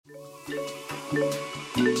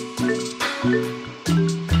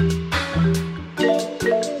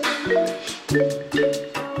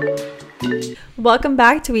Welcome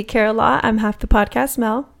back to We Care a Lot. I'm half the podcast,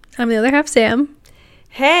 Mel. I'm the other half, Sam.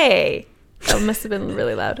 Hey! That must have been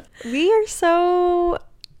really loud. We are so,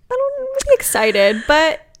 really excited,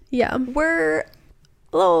 but yeah, we're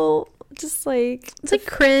a little just like... It's like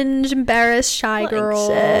cringe, embarrassed, shy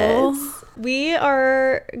girl. We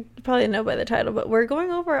are, you probably know by the title, but we're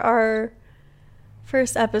going over our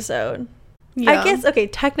first episode. Yeah. I guess, okay,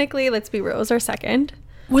 technically, let's be real, it was our second.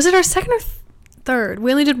 Was it our second or third?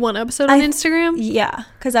 We only did one episode on Instagram? Yeah,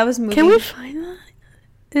 because I was moving. Can we find that?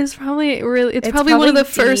 It's probably one of the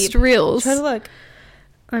first reels. Try to look.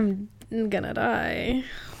 I'm gonna die.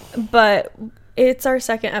 But it's our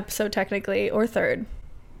second episode technically, or third.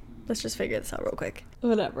 Let's just figure this out real quick.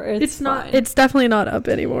 Whatever. It's not. fine. It's definitely not up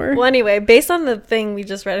anymore. Well, anyway, based on the thing we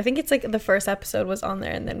just read, I think it's like the first episode was on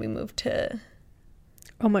there, and then we moved to...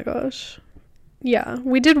 Oh my gosh. Yeah,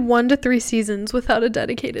 we did 1 to 3 seasons without a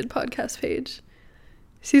dedicated podcast page.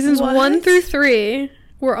 Seasons 1 through 3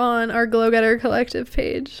 were on our Glow Getter Collective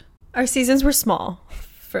page. Our seasons were small,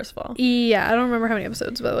 first of all. Yeah, I don't remember how many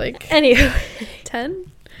episodes, but like... Anyway.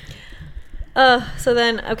 10? So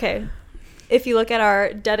then, okay. If you look at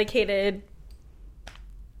our dedicated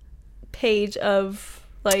page of,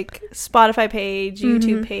 like, Spotify page,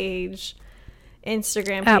 YouTube page,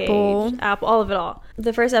 Instagram page, Apple, all of it all.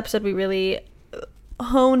 The first episode we really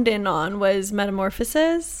honed in on was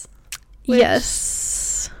Metamorphosis.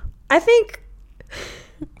 Yes. I think...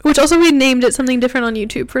 Which also we named it something different on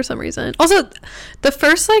YouTube for some reason. Also, the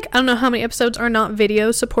first, like, I don't know how many episodes are not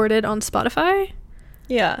video supported on Spotify.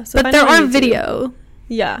 Yeah. So but there are video.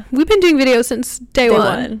 Yeah. We've been doing video since day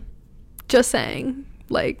one. Just saying.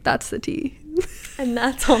 Like, that's the tea. And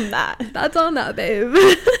that's on that. That's on that, babe.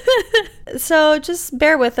 So just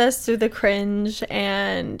bear with us through the cringe,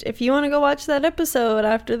 and if you want to go watch that episode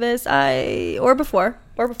after this, or before.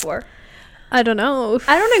 I don't know.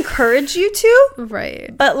 I don't encourage you to.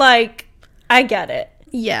 Right. But, like, I get it.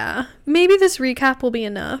 Yeah. Maybe this recap will be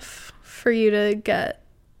enough for you to get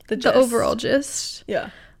the overall gist. Yeah.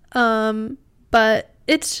 But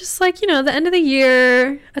it's just like, you know, the end of the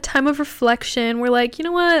year, a time of reflection. We're like, you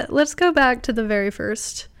know what? Let's go back to the very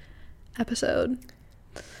first episode.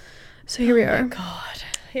 So here we are. Oh my God.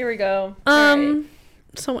 Here we go. Right.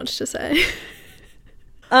 So much to say.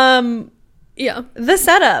 Yeah. The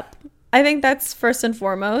setup. I think that's first and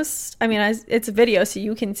foremost. I mean, it's a video, so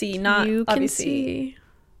you can see, obviously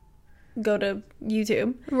go to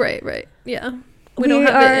YouTube. Right. Yeah. We don't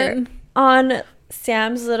have it in. On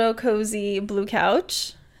Sam's little cozy blue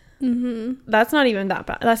couch. Mm-hmm. That's not even that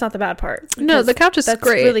bad. That's not the bad part. No, the couch is great.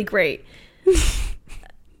 That's really great.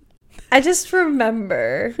 I just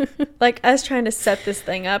remember, like, us trying to set this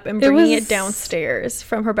thing up and bringing it downstairs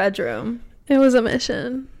from her bedroom. It was a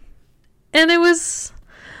mission. And it was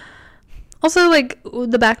also, like,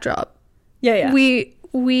 the backdrop. Yeah.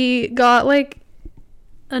 We got, like,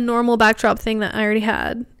 a normal backdrop thing that I already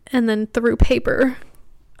had and then threw paper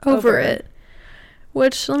over it.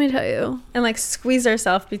 Which, let me tell you. And, like, squeezed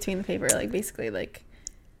ourselves between the paper. Like, basically, like,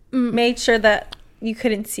 made sure that you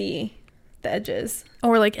couldn't see the edges.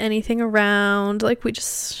 Or, like, anything around. Like, we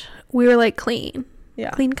were, like, clean.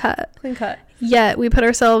 Yeah. Clean cut. Yet, we put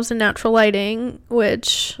ourselves in natural lighting,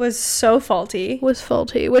 which... was so faulty. Which,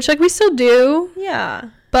 like, we still do.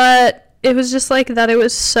 Yeah. But it was just, like, that it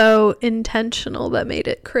was so intentional that made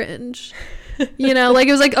it cringe. You know? Like,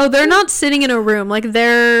 it was like, oh, they're not sitting in a room. Like,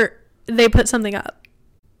 they put something up.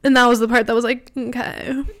 And that was the part that was like,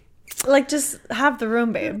 okay. Like, just have the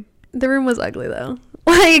room, babe. The room was ugly, though.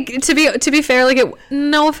 Like, to be fair, like,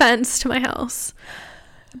 no offense to my house,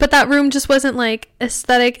 but that room just wasn't, like,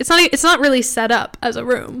 aesthetic. It's not really set up as a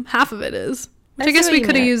room. Half of it is. Which I guess we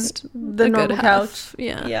could have used the normal couch.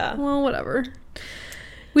 Yeah. Well, whatever.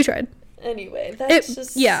 We tried. Anyway, that's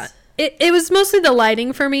just... Yeah. It was mostly the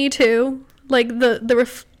lighting for me, too. Like,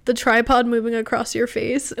 the tripod moving across your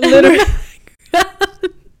face. Literally.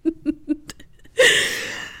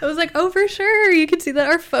 I was like, oh, for sure. You can see that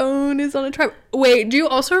our phone is on a tripod. Wait, do you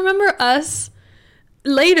also remember us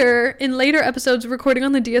in later episodes recording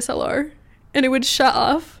on the DSLR? And it would shut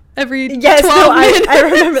off every 12 minutes. I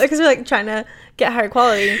remember that because we're, like, trying to get higher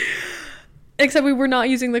quality. Except we were not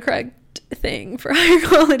using the correct thing for higher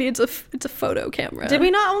quality. It's a photo camera. Did we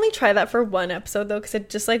not only try that for one episode, though? Because it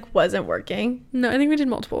just, like, wasn't working? No, I think we did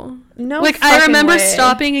multiple. No, like, I remember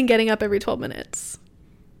stopping and getting up every 12 minutes.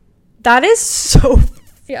 That is so...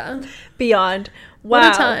 Yeah. Beyond. Wow.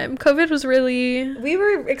 What a time. COVID was really... We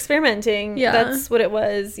were experimenting. Yeah. That's what it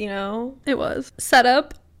was, you know? It was. Set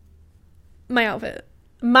up. My outfit.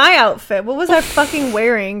 My outfit. What was I fucking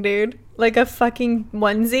wearing, dude? Like a fucking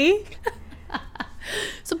onesie?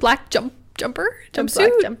 It's a black jumpsuit.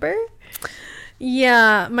 Black jumper?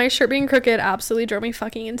 Yeah, my shirt being crooked absolutely drove me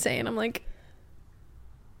fucking insane. I'm like,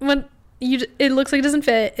 it looks like it doesn't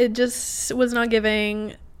fit. It just was not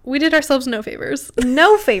giving. We did ourselves no favors.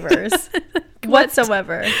 No favors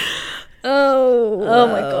whatsoever. Oh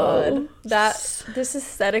my god. This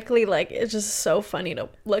aesthetically, like, it's just so funny to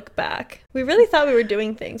look back. We really thought we were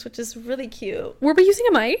doing things, which is really cute. Were we using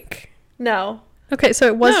a mic? No. Okay, so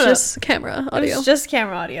it was just camera audio. It was just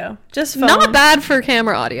camera audio. Just phone. Not bad for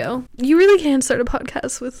camera audio. You really can start a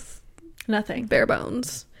podcast with nothing. Bare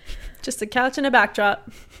bones. Just a couch and a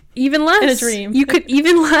backdrop. Even less. And a dream. You could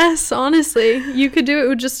even less, honestly. You could do it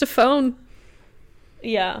with just a phone.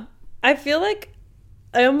 Yeah. I feel like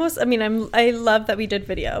I love that we did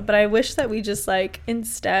video, but I wish that we just like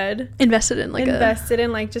instead invested in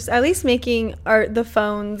like just at least making the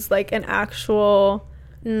phones like an actual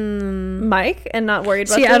mic and not worried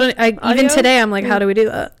about even today I'm like, how do we do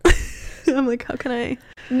that? I'm like, how can I?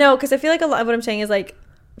 No, because I feel like a lot of what I'm saying is like,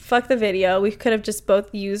 fuck the video. We could have just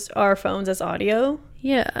both used our phones as audio.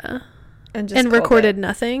 Yeah. And recorded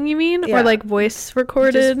nothing, you mean? Yeah. Or like voice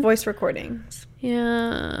recorded? Just voice recording.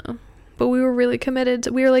 Yeah. But we were really committed.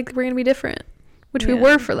 We were like, we're going to be different. Which we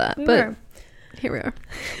were for that. But here we are.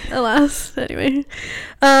 Alas. Anyway.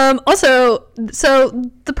 Also, so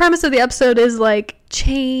the premise of the episode is like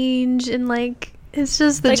change and like, it's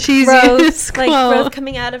just the like cheesiest growth, like growth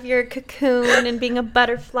coming out of your cocoon and being a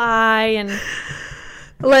butterfly and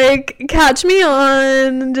like catch me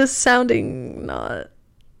on just sounding not.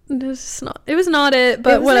 It was not it,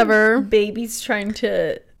 but whatever. Like babies trying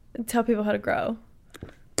to tell people how to grow.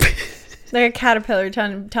 Like a caterpillar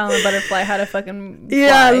telling a butterfly how to fucking fly.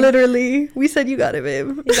 Yeah, literally. We said you got it,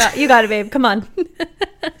 babe. You got it, babe. Come on.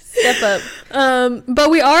 Step up. But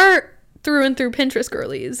we are through and through Pinterest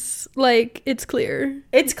girlies. Like, it's clear.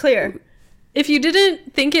 It's clear. If you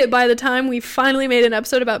didn't think it by the time we finally made an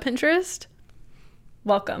episode about Pinterest,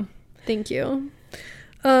 welcome. Thank you.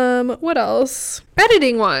 What else?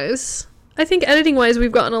 Editing wise, I think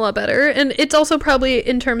we've gotten a lot better, and it's also probably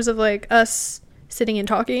in terms of like us sitting and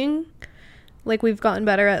talking. Like, we've gotten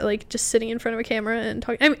better at like just sitting in front of a camera and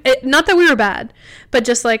talking. I mean, not that we were bad, but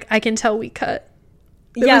just like I can tell we cut.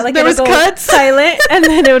 There was cuts silent and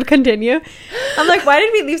then it would continue. I'm like, why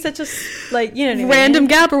did we leave such a like, you know what random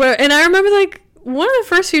gap or whatever? And I remember like one of the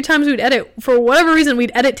first few times we'd edit, for whatever reason,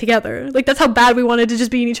 we'd edit together. Like, that's how bad we wanted to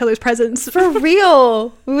just be in each other's presence. For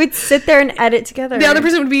real. We would sit there and edit together. The other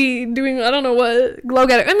person would be doing, I don't know what, glow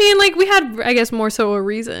getter. I mean, like, we had, I guess, more so a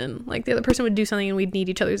reason. Like, the other person would do something and we'd need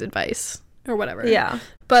each other's advice or whatever. Yeah.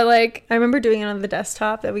 But, like, I remember doing it on the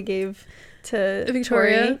desktop that we gave to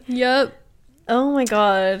Victoria. Tori. Yep. Oh, my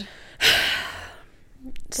God.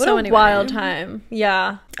 What a wild time.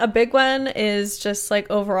 Yeah. A big one is just like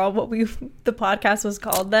overall what the podcast was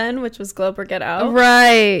called then, which was Globe or Get Out.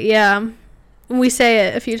 Right. Yeah. We say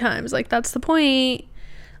it a few times. Like, that's the point.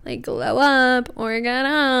 Like, glow up or get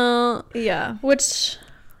out. Yeah. Which,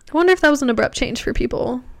 I wonder if that was an abrupt change for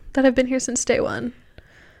people that have been here since day one.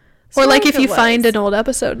 Or like if you find an old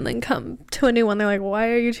episode and then come to a new one, they're like, why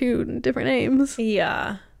are you two different names?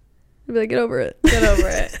 Yeah. You'd be like, get over it. Get over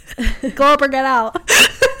it. Glow up or get out.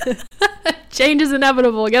 Change is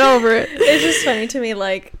inevitable. Get over it. It's just funny to me,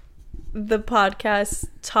 like, the podcast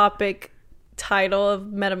topic title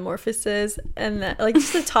of Metamorphosis and then, like,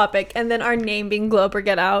 just the topic and then our name being Glow Up or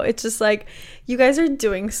Get Out. It's just like, you guys are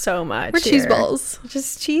doing so much. We're cheese balls.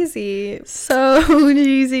 Just cheesy. So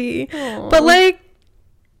cheesy. Aww. But, like,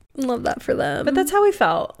 love that for them. But that's how we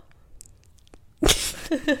felt.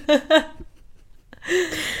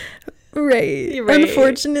 Right.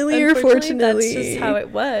 Unfortunately or fortunately, that's just how it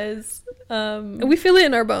was. We feel it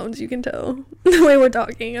in our bones. You can tell the way we're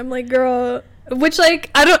talking. I'm like, girl, which,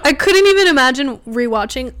 like, I couldn't even imagine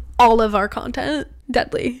rewatching all of our content.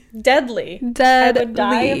 Deadly. I would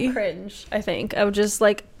die of cringe. I think I would just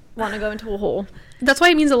like want to go into a hole. That's why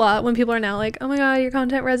it means a lot when people are now like, oh my god, your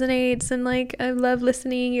content resonates and like I love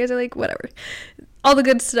listening. You guys are like, whatever, all the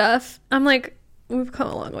good stuff. I'm like, we've come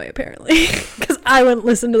a long way, apparently, because I wouldn't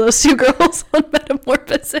listen to those two girls on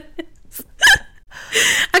Metamorphosis.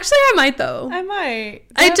 Actually, I might, though. I might.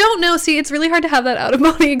 I don't know. See, it's really hard to have that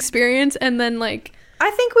out-of-body experience, and then, like...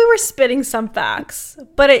 I think we were spitting some facts,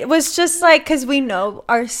 but it was just, like, because we know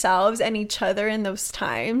ourselves and each other in those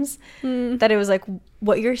times, that it was, like,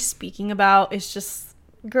 what you're speaking about is just,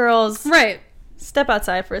 girls... Right. Step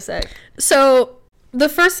outside for a sec. So, the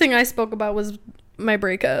first thing I spoke about was my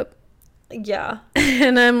breakup. Yeah.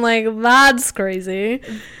 And I'm like, that's crazy.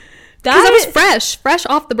 Because I was fresh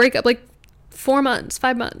off the breakup. Like,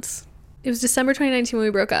 5 months. It was December 2019 when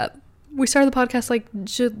we broke up. We started the podcast like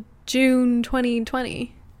June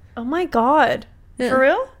 2020. Oh my god. Yeah. For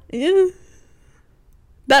real? Yeah.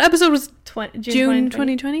 That episode was June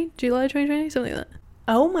 2020? July 2020? Something like that.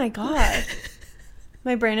 Oh my god.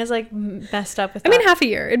 My brain is like messed up with that. I mean, half a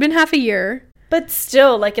year. It'd been half a year. But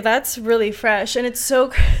still, like, that's really fresh. And it's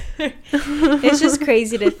so... it's just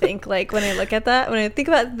crazy to think, like, when I look at that, when I think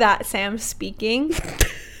about that Sam speaking,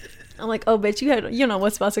 I'm like, oh, bitch, you know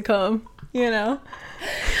what's about to come, you know?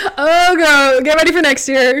 Oh, girl, get ready for next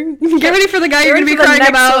year. Get ready for the guy you're going to be crying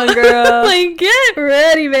about. One, girl. Like, get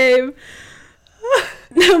ready, babe.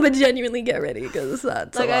 No, but genuinely get ready, because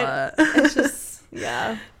that's like, a lot. It's just,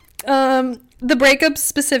 yeah. The breakup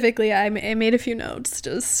specifically, I made a few notes,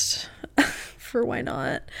 just... for why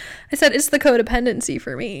not. I said it's the codependency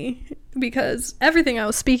for me, because everything I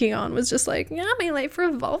was speaking on was just like, yeah, my life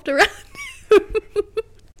revolved around I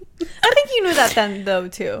think you knew that then though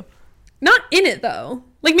too. Not in it though,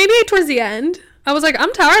 like maybe towards the end I was like,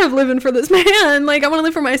 I'm tired of living for this man, like I want to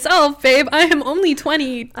live for myself, babe. I am only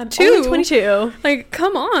 22. I'm only 22, like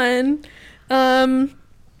come on.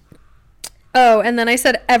 Oh, and then I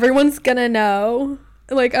said everyone's gonna know.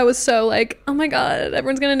 Like, I was so like, oh my god,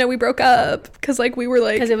 everyone's gonna know we broke up. Because, like, we were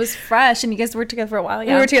like... Because it was fresh and you guys were together for a while,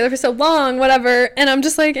 yeah. We were together for so long, whatever. And I'm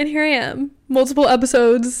just like, and here I am. Multiple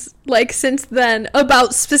episodes, like, since then,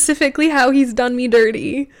 about specifically how he's done me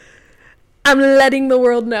dirty. I'm letting the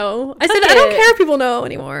world know. I said, I don't care if people know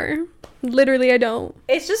anymore. Literally, I don't.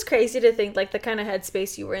 It's just crazy to think, like, the kind of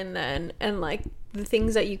headspace you were in then. And, like, the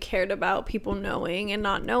things that you cared about people knowing and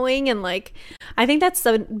not knowing. And, like, I think that's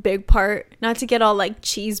the big part. Not to get all, like,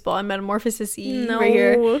 cheeseball and metamorphosis-y right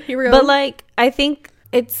here. Here we go. But, like, I think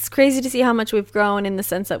it's crazy to see how much we've grown in the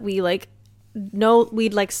sense that we, like,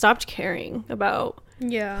 we'd, like, stopped caring about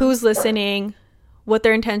who's listening, what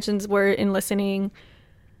their intentions were in listening.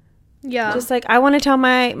 Yeah. Just, like, I want to tell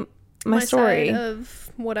my story. Side of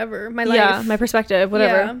whatever, my life. Yeah, my perspective,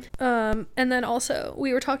 whatever. Yeah. And then also,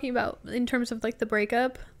 we were talking about, in terms of, like, the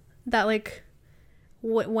breakup, that, like,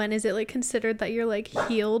 when is it, like, considered that you're, like,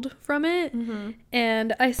 healed from it? Mm-hmm.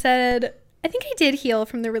 And I said, I think I did heal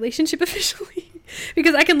from the relationship officially.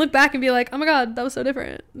 Because I can look back and be like, oh my god, that was so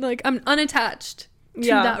different. Like, I'm unattached to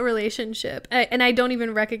that relationship. And I don't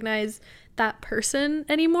even recognize that person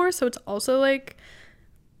anymore. So it's also, like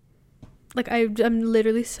I'm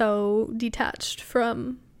literally so detached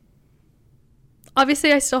from...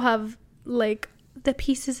 Obviously, I still have, like, the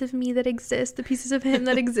pieces of me that exist, the pieces of him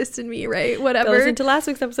that exist in me, right? Whatever. Goes into last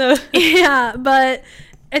week's episode. Yeah, but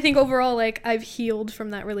I think overall, like, I've healed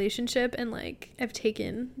from that relationship, and, like, I've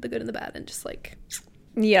taken the good and the bad and just, like...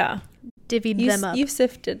 Yeah. Divvied them up. You've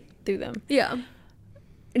sifted through them. Yeah.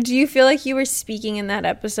 Do you feel like you were speaking in that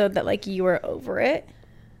episode that, like, you were over it?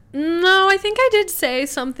 No, I think I did say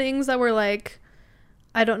some things that were like,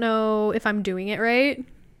 I don't know if I'm doing it right.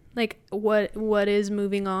 Like, what is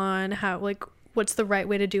moving on? How, like, what's the right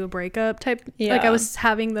way to do a breakup type? Yeah. Like, I was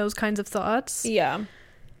having those kinds of thoughts. Yeah.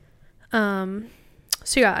 So,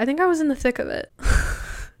 yeah, I think I was in the thick of it.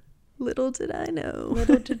 Little did I know.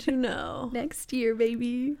 Little did you know. Next year,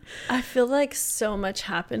 baby. I feel like so much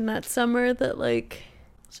happened that summer that, like...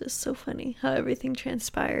 It's just so funny how everything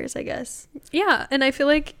transpires, I guess. Yeah, and I feel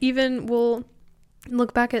like even we'll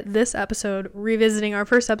look back at this episode, revisiting our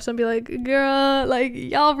first episode, and be like, girl, like,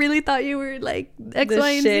 y'all really thought you were, like, X, this Y,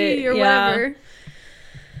 and Z, or whatever.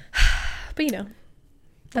 But, you know,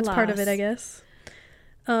 that's part of it, I guess.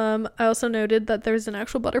 I also noted that there's an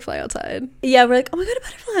actual butterfly outside. Yeah, we're like, oh my god, a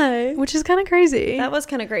butterfly. Which is kind of crazy. That was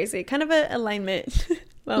kind of crazy. Kind of an alignment.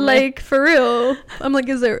 Like, for real. I'm like,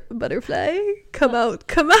 is there a butterfly? Come out,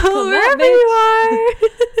 wherever you are.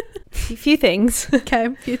 A few things. Okay,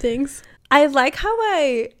 a few things. I like how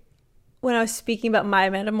when I was speaking about my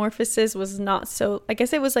metamorphosis was not so, I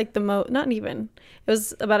guess it was like not even, it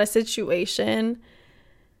was about a situation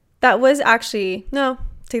that was actually, no,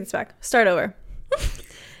 take this back. Start over.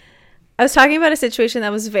 I was talking about a situation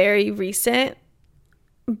that was very recent,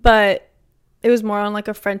 but it was more on like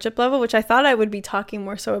a friendship level, which I thought I would be talking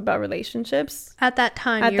more so about relationships. At that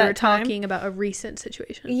time, you were talking about a recent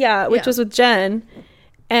situation. Yeah, which was with Jen.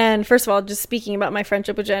 And first of all, just speaking about my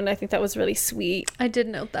friendship with Jen, I think that was really sweet. I did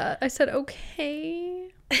note that. I said,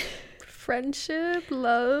 okay. Friendship,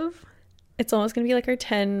 love. It's almost going to be like our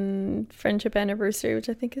 10 friendship anniversary, which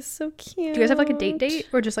I think is so cute. Do you guys have like a date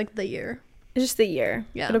or just like the year? It's just the year.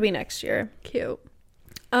 Yeah. It'll be next year. Cute.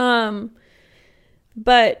 But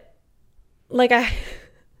like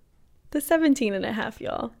the 17 and a half,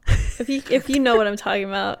 y'all. If you know what I'm talking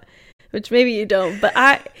about. which maybe you don't, but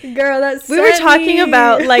girl, that's we were talking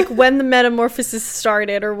about like when the metamorphosis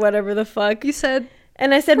started or whatever the fuck you said,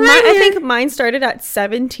 and I said I think mine started at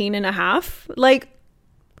 17 and a half. Like,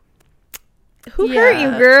 who hurt you,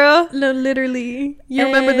 girl? No, literally, you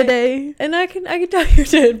remember the day. And I can tell you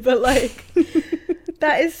did, but like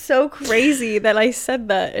that is so crazy that I said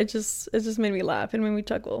that. It just made me laugh and made me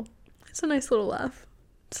chuckle. It's a nice little laugh.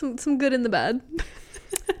 Some good in the bad.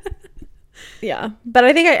 Yeah, but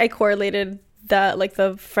I think I correlated that, like,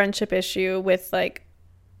 the friendship issue with, like,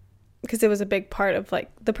 because it was a big part of, like,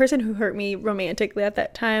 the person who hurt me romantically at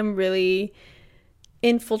that time really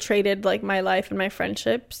infiltrated, like, my life and my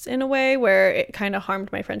friendships in a way where it kind of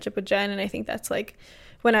harmed my friendship with Jen. And I think that's, like,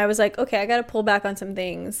 when I was like, okay, I gotta pull back on some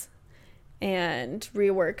things and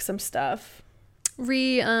rework some stuff.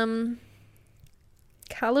 Calibrate?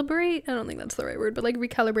 I don't think that's the right word, but, like,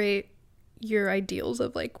 recalibrate your ideals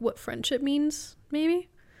of, like, what friendship means, maybe.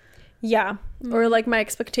 Yeah. Or, like, my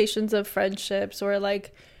expectations of friendships, or,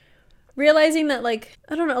 like, realizing that, like,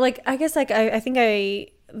 I don't know, like, I guess, like, I think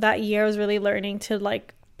that year I was really learning to,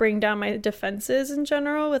 like, bring down my defenses in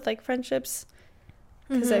general with, like, friendships,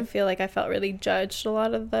 because I feel like I felt really judged a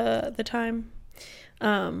lot of the time.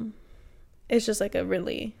 It's just, like, I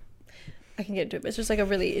can get into it, but it's just, like, a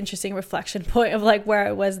really interesting reflection point of, like, where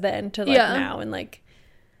I was then to, like, now, and, like,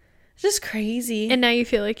 just crazy. And now you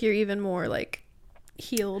feel like you're even more, like,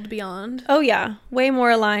 healed beyond. Oh yeah, way more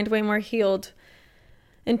aligned, way more healed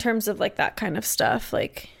in terms of, like, that kind of stuff.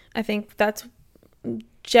 Like, I think that's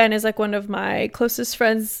Jen is, like, one of my closest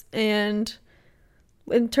friends, and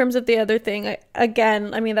in terms of the other thing,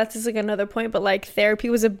 I mean, that's just, like, another point, but, like, therapy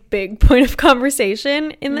was a big point of conversation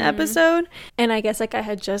in the episode, and I guess, like, I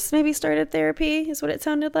had just maybe started therapy is what it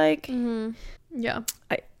sounded like. Yeah,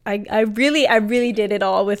 I really did it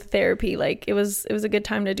all with therapy. Like, it was a good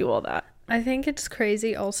time to do all that. I think it's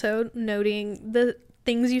crazy also noting the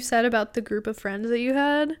things you said about the group of friends that you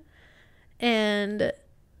had, and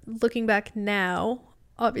looking back now,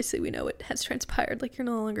 obviously we know it has transpired, like, you're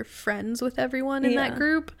no longer friends with everyone in that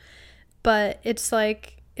group, but it's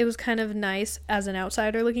like it was kind of nice as an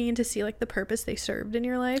outsider looking in to see, like, the purpose they served in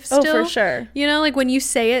your life still. Oh, for sure. You know, like, when you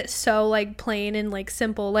say it so, like, plain and, like,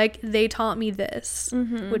 simple, like, they taught me this,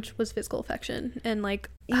 which was physical affection, and, like,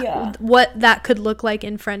 what that could look like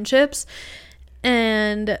in friendships,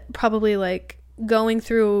 and probably, like, going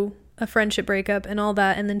through a friendship breakup and all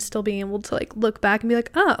that, and then still being able to, like, look back and be like,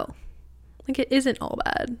 oh, like, it isn't all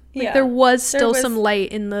bad. Like, there was still some light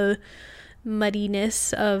in the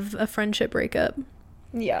muddiness of a friendship breakup.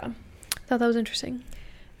 Yeah. Thought that was interesting.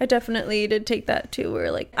 I definitely did take that too,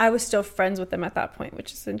 where, like, I was still friends with them at that point,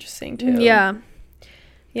 which is interesting too. Yeah.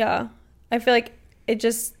 I feel like it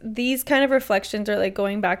just, these kind of reflections are, like,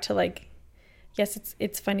 going back to, like, yes,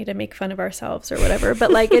 it's funny to make fun of ourselves or whatever,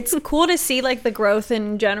 but, like, it's cool to see, like, the growth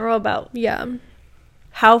in general about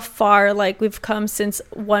how far, like, we've come since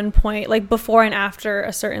one point, like, before and after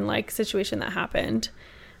a certain, like, situation that happened.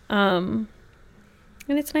 And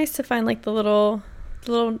it's nice to find, like, the little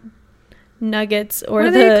nuggets, or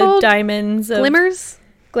the diamonds,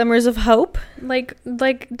 glimmers of hope. Like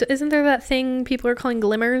isn't there that thing people are calling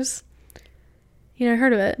glimmers? You never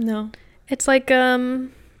heard of it? No. It's like I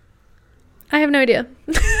have no idea.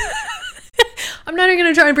 I'm not even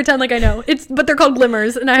gonna try and pretend like I know. But they're called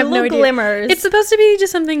glimmers, and I have no idea. Glimmers. It's supposed to be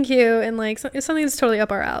just something cute and, like, it's something that's totally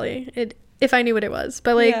up our alley. If I knew what it was,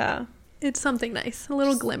 but, like, it's something nice, a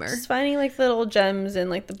little glimmer. Just finding, like, the little gems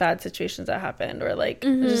in, like, the bad situations that happened, or, like,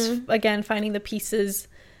 just, again, finding the pieces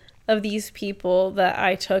of these people that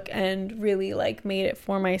I took and really, like, made it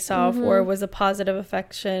for myself, or was a positive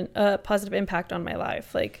impact on my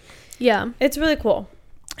life. Like, it's really cool.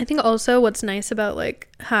 I think also what's nice about, like,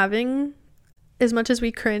 having, as much as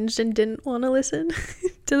we cringed and didn't want to listen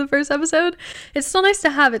to the first episode, it's still nice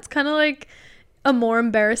to have. It's kind of like a more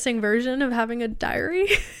embarrassing version of having a diary.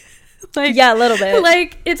 Like, yeah, a little bit.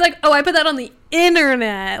 Like, it's like, oh, I put that on the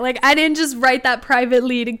internet. Like, I didn't just write that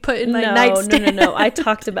privately to put in my nightstand. No. I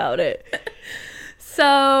talked about it.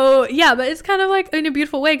 So, yeah, but it's kind of, like, in a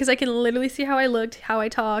beautiful way, because I can literally see how I looked, how I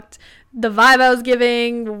talked, the vibe I was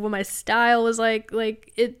giving, what my style was like.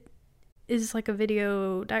 Like, it is like a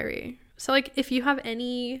video diary. So, like, if you have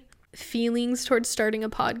any feelings towards starting a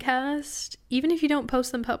podcast, even if you don't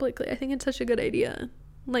post them publicly, I think it's such a good idea.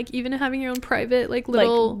 Like, even having your own private, like,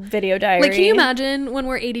 little, like, video diary. Like, can you imagine when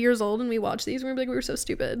we're 80 years old and we watch these and we're like, we were so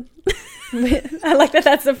stupid? I like that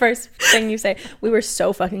that's the first thing you say. We were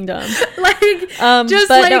so fucking dumb. Like, just,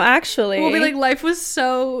 but, like, no, actually, we'll be like, life was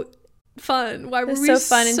so fun. Why were we so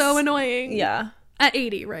fun and so annoying? Yeah. At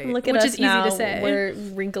 80, right? Look at us now. Which is easy to say. We're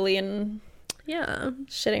wrinkly and Yeah.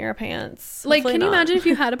 shitting our pants. Like, Hopefully can you not. imagine if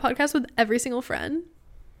you had a podcast with every single friend?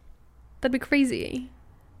 That'd be crazy.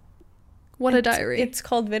 What a diary. It's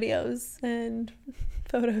called videos and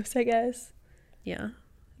photos, I guess. Yeah.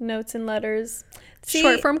 Notes and letters.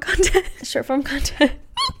 Short form content. Short form content.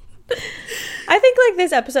 I think like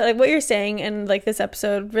this episode, like what you're saying and like this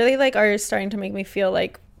episode really like are starting to make me feel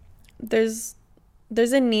like there's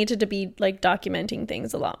a need to be like documenting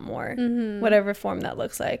things a lot more, whatever form that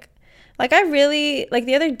looks like. Like I really like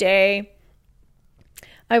the other day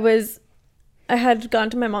I had gone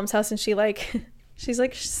to my mom's house and she's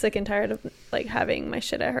like sick and tired of like having my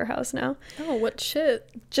shit at her house now. Oh, what shit?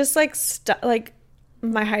 Just like like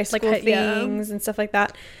my high school things and stuff like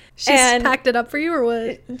that. She's packed it up for you or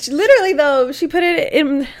what? Literally though, she put it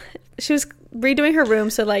in, she was redoing her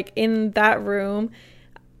room, so like in that room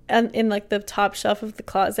and in like the top shelf of the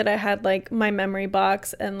closet I had like my memory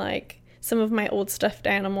box and like some of my old stuffed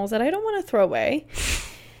animals that I don't want to throw away.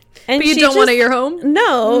 And but you don't want it at your home?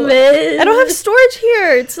 No. I don't have storage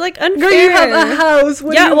here. It's like unfair. Girl, you have a house.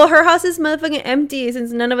 Well, her house is motherfucking empty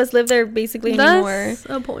since none of us live there basically anymore. That's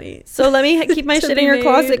a point. So let me keep my shit in your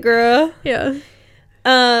closet, girl. Yeah.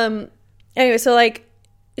 Anyway, so like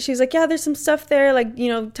she's like, yeah, there's some stuff there, like, you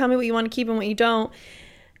know, tell me what you want to keep and what you don't.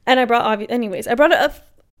 And I brought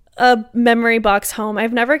a memory box home.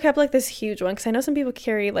 I've never kept like this huge one because I know some people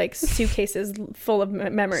carry like suitcases full of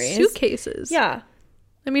memories. Suitcases? Yeah.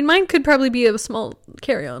 I mean, mine could probably be a small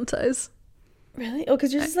carry-on size. Really? Oh,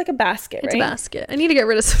 because yours is like a basket, right? It's a basket. I need to get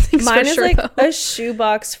rid of some things. Mine is like though. a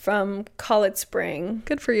shoebox from College Spring.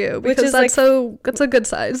 Good for you, because that's a good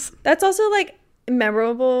size. That's also like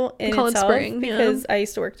memorable in College itself Spring, because I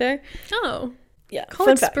used to work there. Oh, yeah.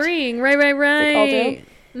 College Spring, right. Like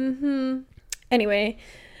Mm-hmm. Anyway,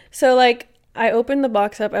 so like I opened the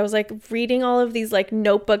box up. I was like reading all of these like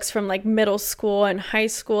notebooks from like middle school and high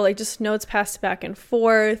school, like just notes passed back and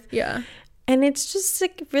forth. Yeah. And it's just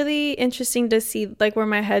like really interesting to see like where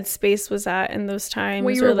my headspace was at in those times.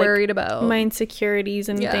 What you were worried about. My insecurities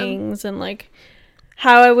and things, and like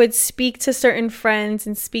how I would speak to certain friends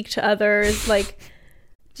and speak to others, like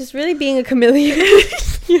just really being a chameleon,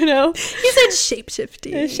 you know? You said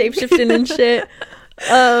shapeshifting and shit.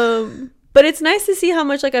 But it's nice to see how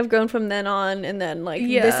much like I've grown from then on, and then like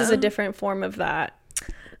this is a different form of that,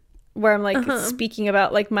 where I'm like speaking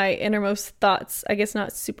about like my innermost thoughts. I guess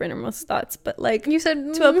not super innermost thoughts, but like you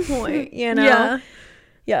said to a point, you know?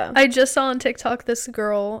 Yeah. I just saw on TikTok this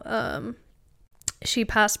girl, she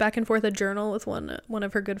passed back and forth a journal with one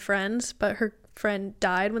of her good friends, but her friend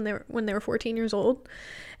died when they were 14 years old.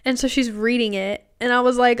 And so she's reading it, and I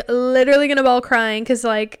was like literally gonna bawl crying because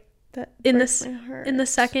like in the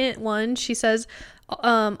second one she says,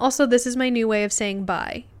 also this is my new way of saying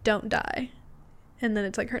bye, don't die. And then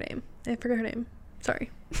it's like her name. I forgot her name. Sorry.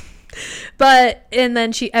 But, and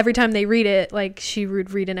then every time they read it, like she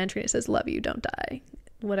would read an entry. It says, love you, don't die.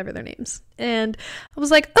 Whatever their names. And I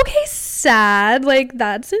was like, okay, sad. Like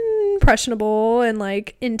that's impressionable and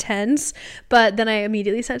like intense. But then I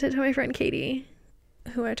immediately sent it to my friend Katie,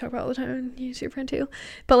 who I talk about all the time. And she's your friend too.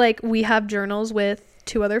 But like we have journals with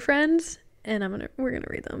 2 other friends. And we're gonna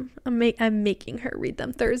read them. I'm making her read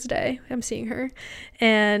them Thursday. I'm seeing her,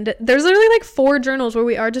 and there's literally like 4 journals where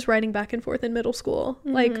we are just writing back and forth in middle school,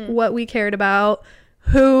 like what we cared about,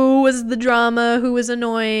 who was the drama, who was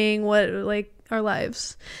annoying, what like our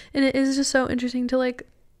lives. And it is just so interesting to like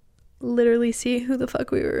literally see who the fuck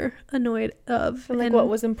we were annoyed of, and like what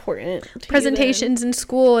was important to presentations in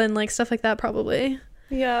school and like stuff like that probably.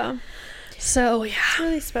 Yeah. So yeah, it's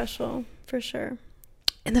really special for sure.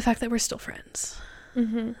 And the fact that we're still friends.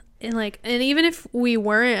 And like, and even if we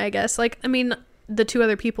weren't, I guess, like, I mean, the 2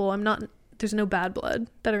 other people, there's no bad blood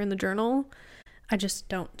that are in the journal. I just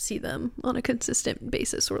don't see them on a consistent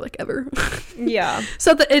basis or like ever. Yeah.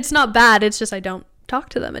 So it's not bad. It's just I don't talk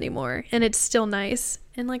to them anymore. And it's still nice.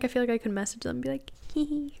 And like, I feel like I could message them and be like,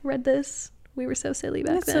 hee, read this. We were so silly back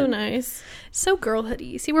then. That's so nice. So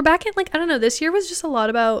girlhoody. See, we're back in like, I don't know, this year was just a lot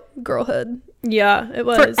about girlhood. Yeah, it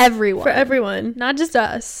was. For everyone. For everyone. Not just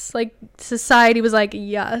us. Like, society was like,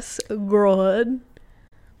 yes, girlhood.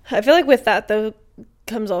 I feel like with that, though,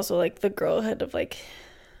 comes also like the girlhood of like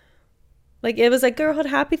it was like girlhood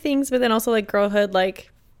happy things, but then also like girlhood,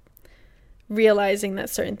 like realizing that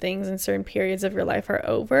certain things and certain periods of your life are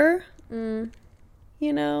over. You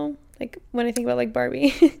know? Like when I think about like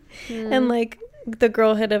Barbie and like the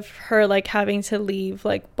girlhood of her like having to leave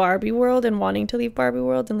like Barbie world and wanting to leave Barbie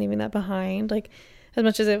world and leaving that behind, like as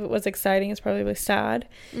much as it was exciting, it's probably really sad.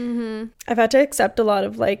 I've had to accept a lot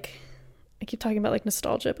of like, I keep talking about like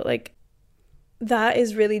nostalgia, but like that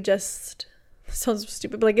is really just sounds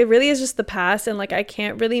stupid, but like it really is just the past, and like I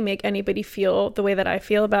can't really make anybody feel the way that I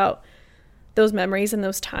feel about those memories and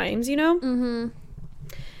those times, you know.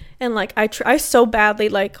 And like I so badly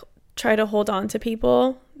like try to hold on to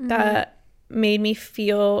people that made me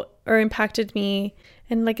feel or impacted me,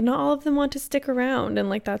 and like not all of them want to stick around, and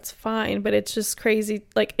like that's fine, but it's just crazy.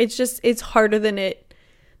 Like it's harder than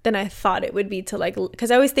I thought it would be to like,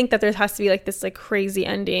 because I always think that there has to be like this like crazy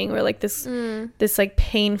ending or like this like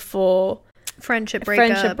painful friendship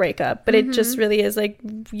breakup, but it just really is like,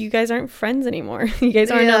 you guys aren't friends anymore. You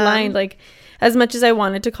guys aren't aligned. Like, as much as I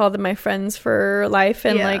wanted to call them my friends for life,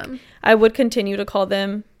 and like I would continue to call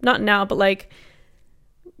them, not now, but like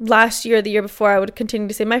last year, the year before, I would continue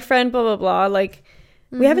to say my friend, blah blah blah. Like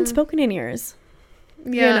we haven't spoken in years.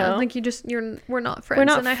 Like we're not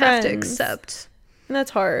friends. I have to accept. And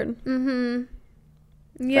that's hard.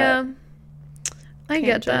 Yeah. I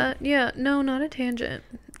get that. Yeah. No, not a tangent.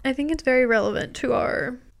 I think it's very relevant to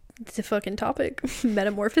the fucking topic.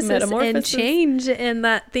 Metamorphosis and change, and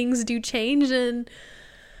that things do change. And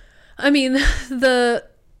I mean, the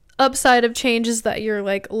upside of change is that you're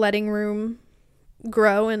like letting room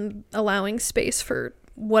grow and allowing space for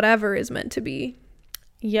whatever is meant to be.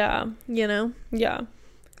 Yeah. You know? Yeah.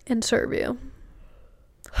 And serve you.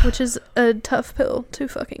 Which is a tough pill to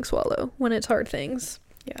fucking swallow when it's hard things.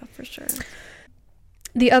 Yeah, for sure.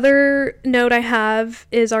 The other note I have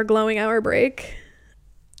is our glowing hour break.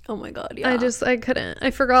 Oh my god, yeah. I couldn't.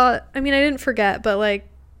 I forgot. I mean, I didn't forget, but like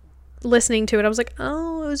listening to it, I was like,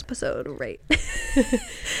 oh, it was episode, right.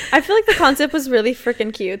 I feel like the concept was really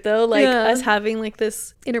freaking cute though. Like us having like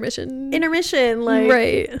this intermission,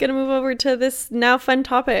 like gonna move over to this now fun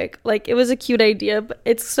topic. Like it was a cute idea, but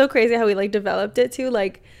it's so crazy how we like developed it too.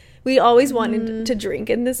 Like we always wanted to drink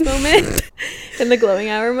in this moment, in the glowing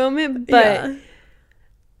hour moment, but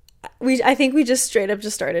I think we just straight up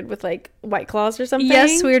just started with like White Claws or something.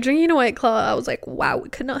 Yes, we were drinking a White Claw. I was like, wow, we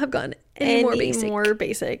could not have gone any more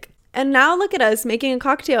basic. And now look at us making a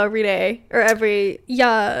cocktail every day or every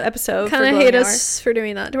episode. Kind of hate us for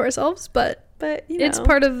doing that to ourselves, but you know, it's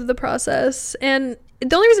part of the process. And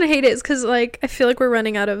the only reason I hate it is because like I feel like we're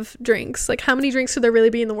running out of drinks. Like, how many drinks could there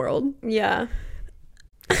really be in the world? Yeah.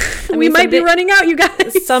 We might be running out, you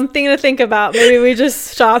guys. Something to think about. Maybe we just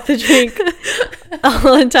stop the drink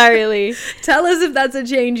all entirely. Tell us if that's a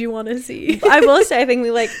change you want to see. I will say, I think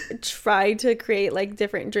we like try to create like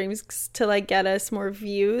different drinks to like get us more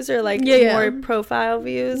views or like more profile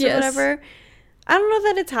views or whatever. I don't know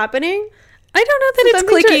that it's happening. I don't know that it's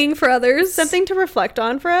clicking for others. Something to reflect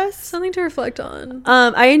on for us. Something to reflect on.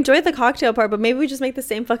 I enjoyed the cocktail part, but maybe we just make the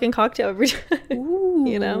same fucking cocktail every time. Ooh.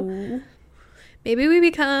 You know? Maybe we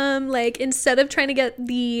become like, instead of trying to get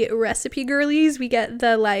the recipe girlies, we get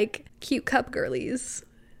the like cute cup girlies.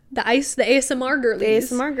 The ASMR girlies.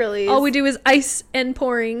 The ASMR girlies. All we do is ice and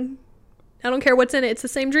pouring. I don't care what's in it. It's the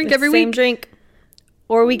same drink every week. Same drink.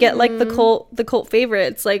 Or we get like the cult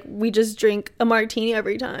favorites. Like we just drink a martini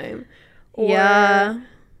every time. Or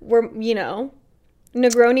we're, you know,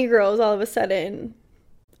 Negroni girls all of a sudden.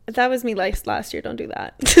 That was me last year. Don't do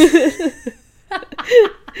that.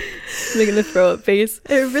 Making a throw up face.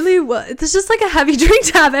 It really was. It's just like a heavy drink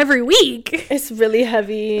to have every week. It's really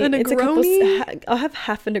heavy. A Negroni? I'll have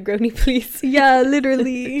half a Negroni, please. Yeah,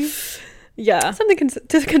 literally. Yeah. Something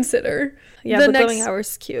to consider. Yeah, the glowing hour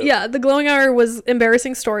is cute. Yeah, the glowing hour was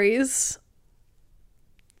embarrassing stories.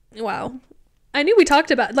 Wow. I knew we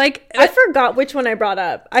talked about, like... I forgot which one I brought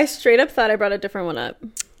up. I straight up thought I brought a different one up.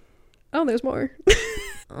 Oh, there's more.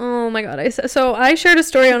 Oh my god. I shared a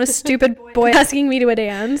story on a stupid boy asking me to a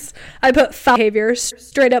dance. I put foul behavior,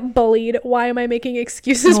 straight up bullied. Why am I making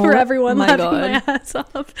excuses for everyone laughing my ass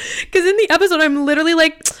off? Because in the episode I'm literally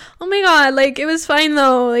like, oh my god, like it was fine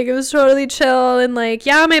though, like it was totally chill, and like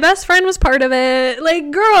yeah, my best friend was part of it. Like,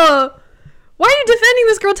 girl, why are you defending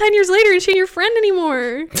this girl 10 years later and she ain't your friend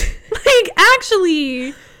anymore? Like,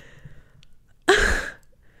 actually.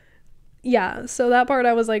 Yeah, so that part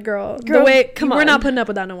I was like, girl, come on, we're not putting up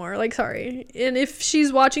with that no more. Like, sorry. And if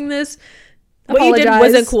she's watching this, what you did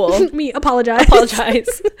wasn't cool. Me, apologize. I'm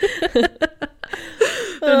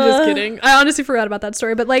just kidding. I honestly forgot about that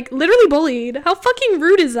story, but like literally bullied. How fucking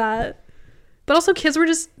rude is that? But also, kids were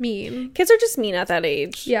just mean. Kids are just mean at that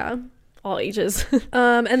age. Yeah, all ages.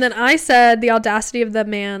 And then I said the audacity of the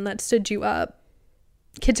man that stood you up.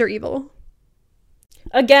 Kids are evil.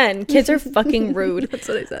 Again, kids are fucking rude. That's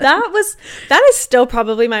what I said. That is still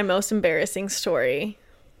probably my most embarrassing story.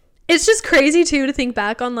 It's just crazy too to think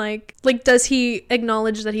back on like does he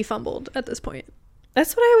acknowledge that he fumbled at this point?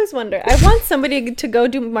 That's what I always wonder. I want somebody to go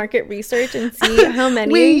do market research and see how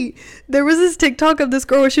many. Wait, there was this TikTok of this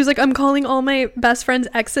girl where she was like, I'm calling all my best friends'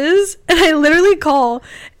 exes. And I literally call.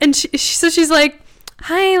 And she's like,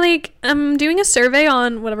 hi, like, I'm doing a survey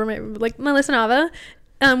on whatever, Melissa Nava.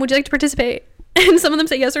 Would you like to participate? And some of them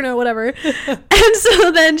say yes or no, whatever. And so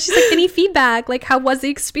then she's like, any feedback? Like, how was the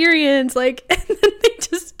experience? Like, and then they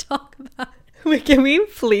just talk about it. Wait, can we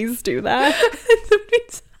please do that?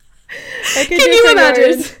 Can you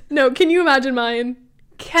imagine? Yours. No, can you imagine mine?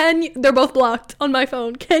 They're both blocked on my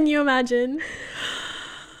phone. Can you imagine?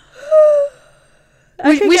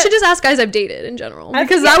 We should just ask guys I've dated in general,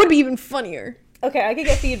 because that would be even funnier. Okay, I could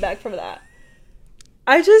get feedback from that.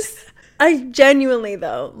 I genuinely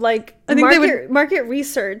though, like, I think market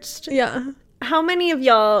researched. Yeah. How many of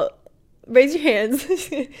y'all, raise your hands,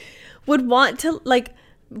 would want to like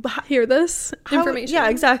hear this information? Yeah,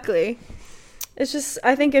 exactly. It's just,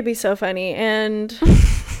 I think it'd be so funny, and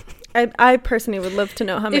I personally would love to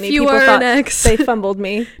know how many people thought they fumbled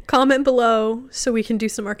me. Comment below so we can do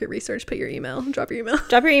some market research. Put your email. Drop your email.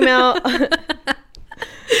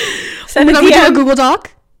 Send a DM. A Google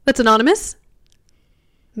Doc that's anonymous.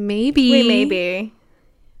 Maybe.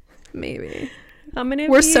 How many?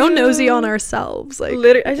 We're so nosy on ourselves. Like,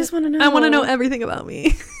 literally, I just want to know. I want to know everything about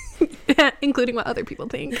me, including what other people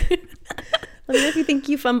think. Let me know if you think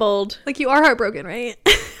you fumbled. Like, you are heartbroken, right?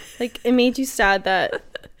 Like, it made you sad that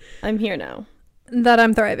I'm here now. That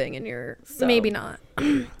I'm thriving, and you're maybe not.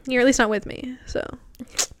 You're at least not with me. So,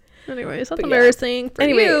 anyways, that's embarrassing for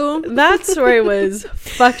you. That story was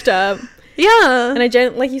fucked up. Yeah.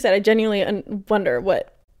 And like you said, I genuinely wonder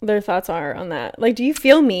what their thoughts are on that. Like, do you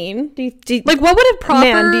feel mean? Do you like, what would a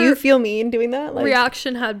proper do you feel mean doing that? Like,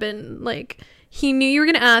 reaction had been? Like, he knew you were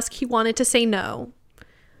gonna ask. He wanted to say no.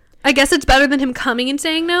 I guess it's better than him coming and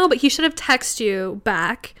saying no, but he should have texted you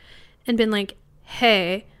back and been like,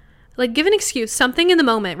 hey, like, give an excuse, something in the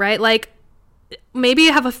moment, right? Like, maybe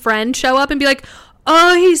have a friend show up and be like,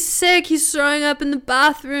 oh, he's sick, he's throwing up in the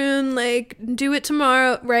bathroom, like, do it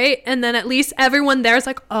tomorrow, right? And then at least everyone there is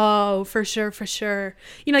like, oh, for sure.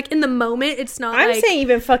 You know, like, in the moment, it's not I'm saying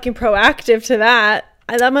even fucking proactive to that.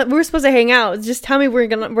 We're supposed to hang out. Just tell me we're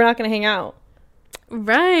not gonna hang out.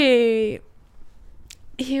 Right.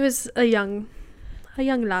 He was a young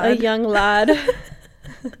lad.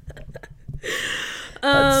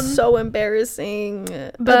 That's so embarrassing.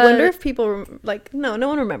 But I wonder if people no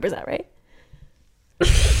one remembers that, right?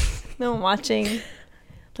 No one watching,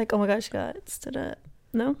 like, oh my gosh, got stood up.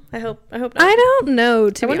 No, I hope not. I don't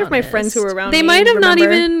know. I wonder if my friends who were around they might have not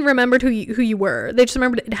even remembered who you were. They just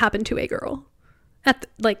remembered it happened to a girl at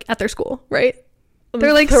their school, right?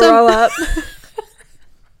 They're like, throw up.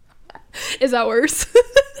 Is that worse?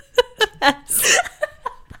 Yes.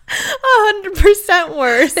 100%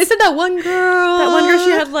 worse. They said that one girl.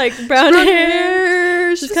 She had like brown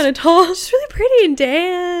hair. She's kind of tall. She's really pretty and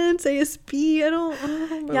dance ASB. I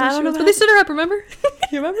don't know. But they stood her up. Remember?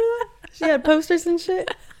 You remember that? She had posters and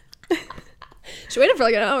shit. She waited for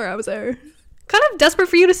like an hour. I was there. Kind of desperate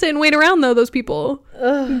for you to sit and wait around though. Those people.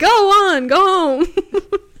 Ugh. Go on. Go home.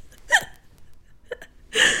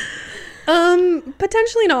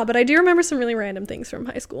 Potentially not, but I do remember some really random things from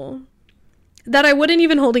high school that I wouldn't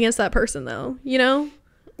even hold against that person though, you know?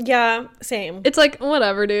 Yeah, same. It's like,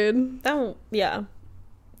 whatever, dude. Yeah.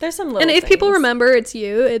 There's some little And if things. people remember it's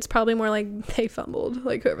you, it's probably more like they fumbled,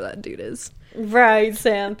 like whoever that dude is. Right,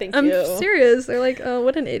 Sam, thank you. I'm serious. They're like, oh,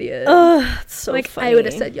 what an idiot. Oh, it's so like, funny. I would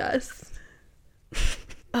have said yes.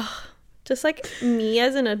 Just like me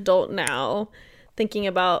as an adult now, thinking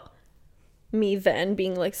about me then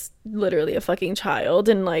being like literally a fucking child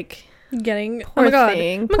and like getting poor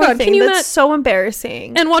thing. Can you that's so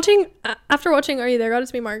embarrassing. And after watching Are You There, God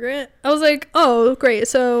It's Me, Margaret, I was like, oh great,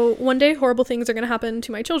 so one day horrible things are gonna happen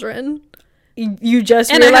to my children. You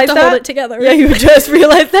just and realized I have to that? hold it together. Yeah, you just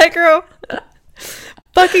realized that, girl.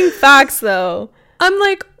 Fucking facts though. I'm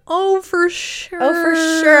like, oh for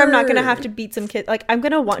sure I'm not gonna have to beat some kid. Like, I'm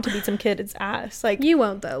gonna want to beat some kid's ass. Like, you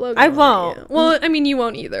won't though, Logan. I won't. Well, I mean, you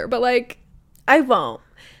won't either, but like, I won't,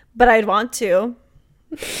 but I'd want to.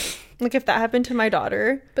 Like, if that happened to my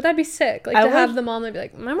daughter. But that'd be sick. Like, have the mom, they'd be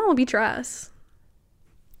like, my mom will beat your ass.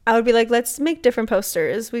 I would be like, let's make different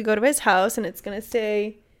posters. We go to his house and it's gonna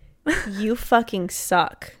say, you fucking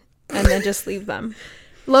suck. And then just leave them.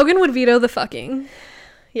 Logan would veto the fucking.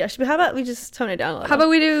 Yeah, how about we just tone it down a little? How about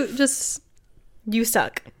we do just. You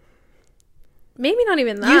suck. Maybe not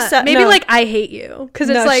even that. Maybe like, I hate you. Because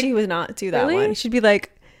it's like. She would not do that one. She'd be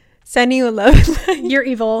like, sending you a love. You're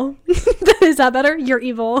evil. Is that better? You're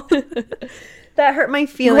evil. That hurt my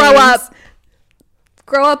feelings.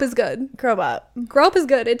 Grow up is good. Grow up is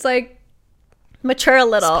good. It's like, Mature a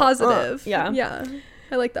little. It's positive. Yeah.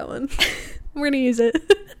 I like that one. We're gonna use it.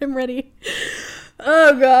 I'm ready.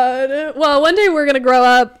 Oh god. Well, one day we're gonna grow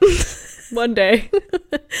up. One day.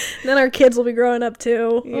 Then our kids will be growing up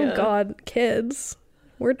too. Yeah. Oh god, kids.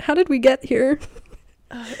 How did we get here?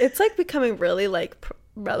 It's like becoming really like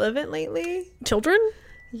relevant lately. Children?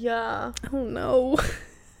 Yeah. Oh no.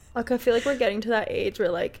 Like I feel like we're getting to that age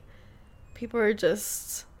where like people are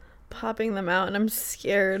just popping them out and I'm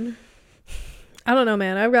scared. I don't know,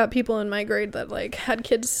 man. I've got people in my grade that like had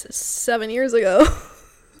kids 7 years ago.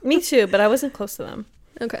 Me too, but I wasn't close to them.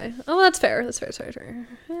 Okay. Oh, that's fair. That's fair.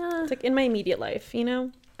 Yeah. It's like in my immediate life, you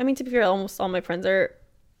know? I mean, to be fair, almost all my friends are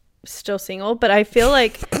still single, but I feel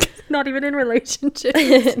like not even in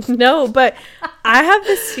relationships. No, but I have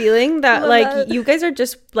this feeling that like that. you guys are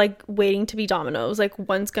just like waiting to be dominoes. Like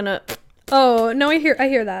one's gonna Oh, no, I hear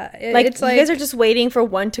that. It's you guys are just waiting for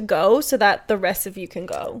one to go so that the rest of you can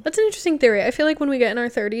go. That's an interesting theory. I feel like when we get in our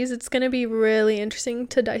 30s, it's going to be really interesting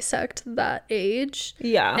to dissect that age.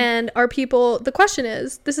 Yeah. And are people, the question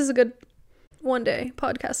is, this is a good one day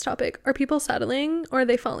podcast topic. Are people settling or are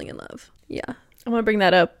they falling in love? Yeah. I want to bring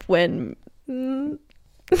that up when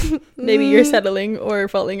maybe you're settling or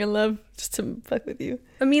falling in love, just to fuck with you.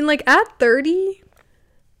 I mean, like at 30,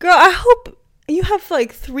 girl, I hope you have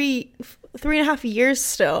like 3.5 years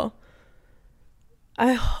still.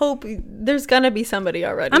 I hope there's gonna be somebody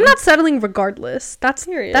already. I'm not settling regardless. That's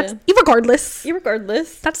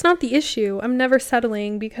irregardless. That's not the issue. I'm never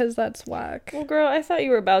settling because that's whack. Well, girl, I thought you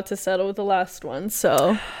were about to settle with the last one,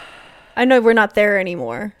 so I know we're not there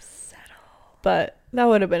anymore. Settle. But that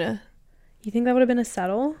would have been a... You think that would have been a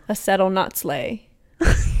settle? A settle, not slay.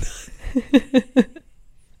 Why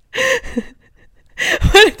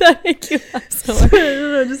did that make you laugh so much?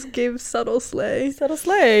 I just gave subtle slay. Subtle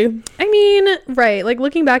slay. I mean, right. Like,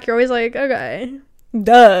 looking back, you're always like, okay.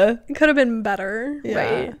 Duh. It could have been better. Yeah.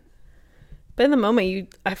 Right. But in the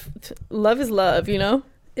moment, love is love, you know?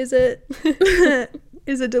 Is it...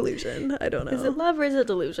 is a delusion? I don't know. Is it love or is it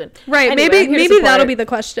delusion? Right. Anyway, maybe that'll be the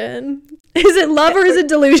question. Is it love or is it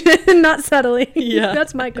delusion? Not settling. Yeah.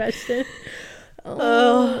 That's my question.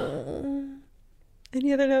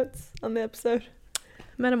 Any other notes on the episode?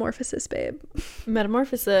 Metamorphosis, babe.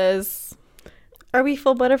 Metamorphosis. Are we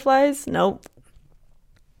full butterflies? Nope.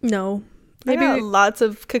 No. Maybe lots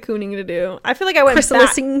of cocooning to do. I feel like I went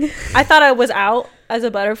chrysalising. I thought I was out as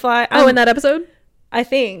a butterfly. In that episode? I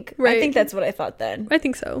think. Right. I think that's what I thought then. I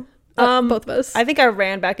think so. Both of us. I think I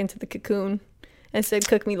ran back into the cocoon and said,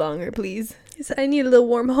 cook me longer, please. I need a little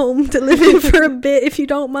warm home to live in for a bit, if you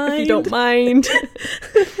don't mind. If you don't mind.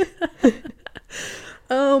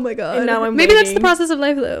 Oh my god. And now I'm Maybe waiting. That's the process of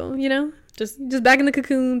life, though, you know? Just back in the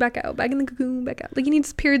cocoon, back out. Back in the cocoon, back out. Like, you need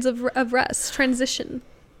periods of rest, transition.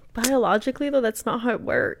 Biologically, though, that's not how it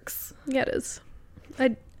works. Yeah, it is.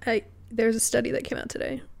 There's a study that came out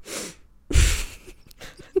today.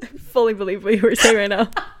 I fully believe what you were saying right now.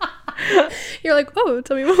 You're like, oh,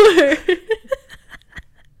 tell me more.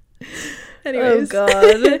 Anyways. Oh,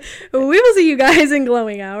 God. We will see you guys in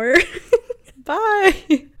glowing hour. Bye.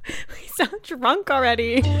 We sound drunk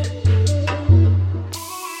already.